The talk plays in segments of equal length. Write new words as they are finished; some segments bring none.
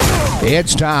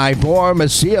It's time for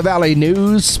Mesilla Valley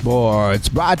News Sports,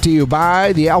 brought to you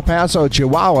by the El Paso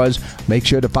Chihuahuas. Make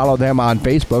sure to follow them on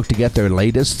Facebook to get their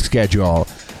latest schedule.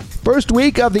 First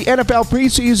week of the NFL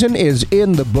preseason is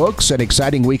in the books. An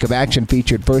exciting week of action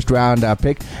featured first-round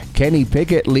pick Kenny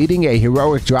Pickett leading a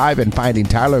heroic drive and finding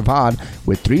Tyler Vaughn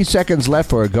with 3 seconds left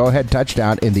for a go-ahead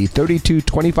touchdown in the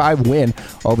 32-25 win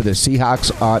over the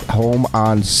Seahawks at home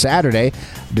on Saturday.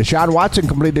 Deshaun Watson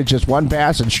completed just one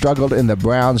pass and struggled in the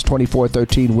Browns'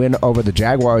 24-13 win over the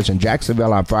Jaguars in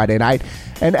Jacksonville on Friday night.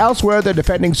 And elsewhere, the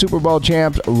defending Super Bowl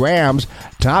champs Rams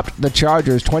topped the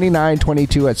Chargers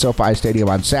 29-22 at SoFi Stadium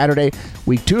on Saturday.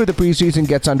 Week 2 of the preseason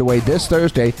gets underway this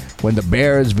Thursday when the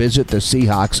Bears visit the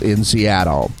Seahawks in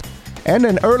Seattle. And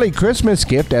an early Christmas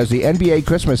gift as the NBA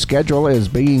Christmas schedule is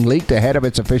being leaked ahead of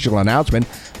its official announcement.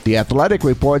 The Athletic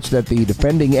reports that the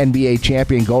defending NBA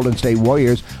champion Golden State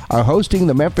Warriors are hosting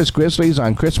the Memphis Grizzlies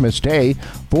on Christmas Day.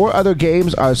 4 other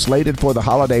games are slated for the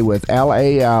holiday, with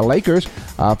LA Lakers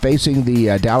facing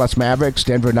the Dallas Mavericks,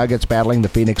 Denver Nuggets battling the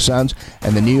Phoenix Suns,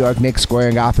 and the New York Knicks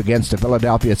squaring off against the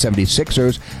Philadelphia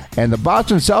 76ers, and the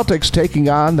Boston Celtics taking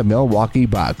on the Milwaukee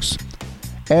Bucks.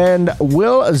 And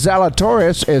Will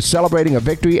Zalatoris is celebrating a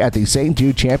victory at the St.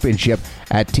 Jude Championship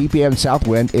at TPM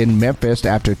Southwind in Memphis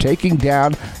after taking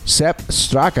down Sepp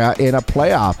Straka in a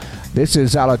playoff. This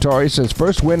is Zalatoris'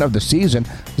 first win of the season.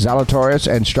 Zalatoris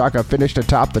and Straka finished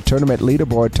atop the tournament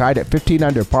leaderboard tied at 15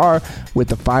 under par with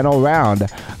the final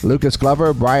round. Lucas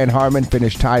Glover, Brian Harman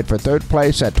finished tied for third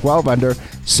place at 12 under.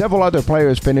 Several other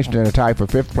players finished in a tie for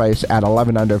fifth place at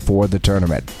 11 under for the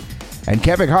tournament. And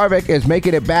Kevin Harvick is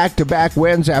making it back-to-back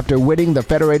wins after winning the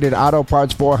Federated Auto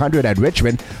Parts 400 at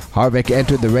Richmond. Harvick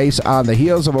entered the race on the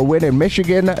heels of a win in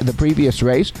Michigan the previous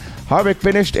race. Harvick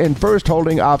finished in first,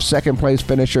 holding off second-place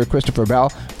finisher Christopher Bell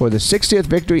for the 60th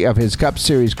victory of his Cup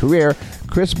Series career.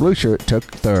 Chris Blucher took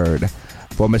third.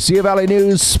 For Mesilla Valley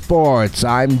News Sports,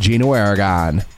 I'm Gino Aragon.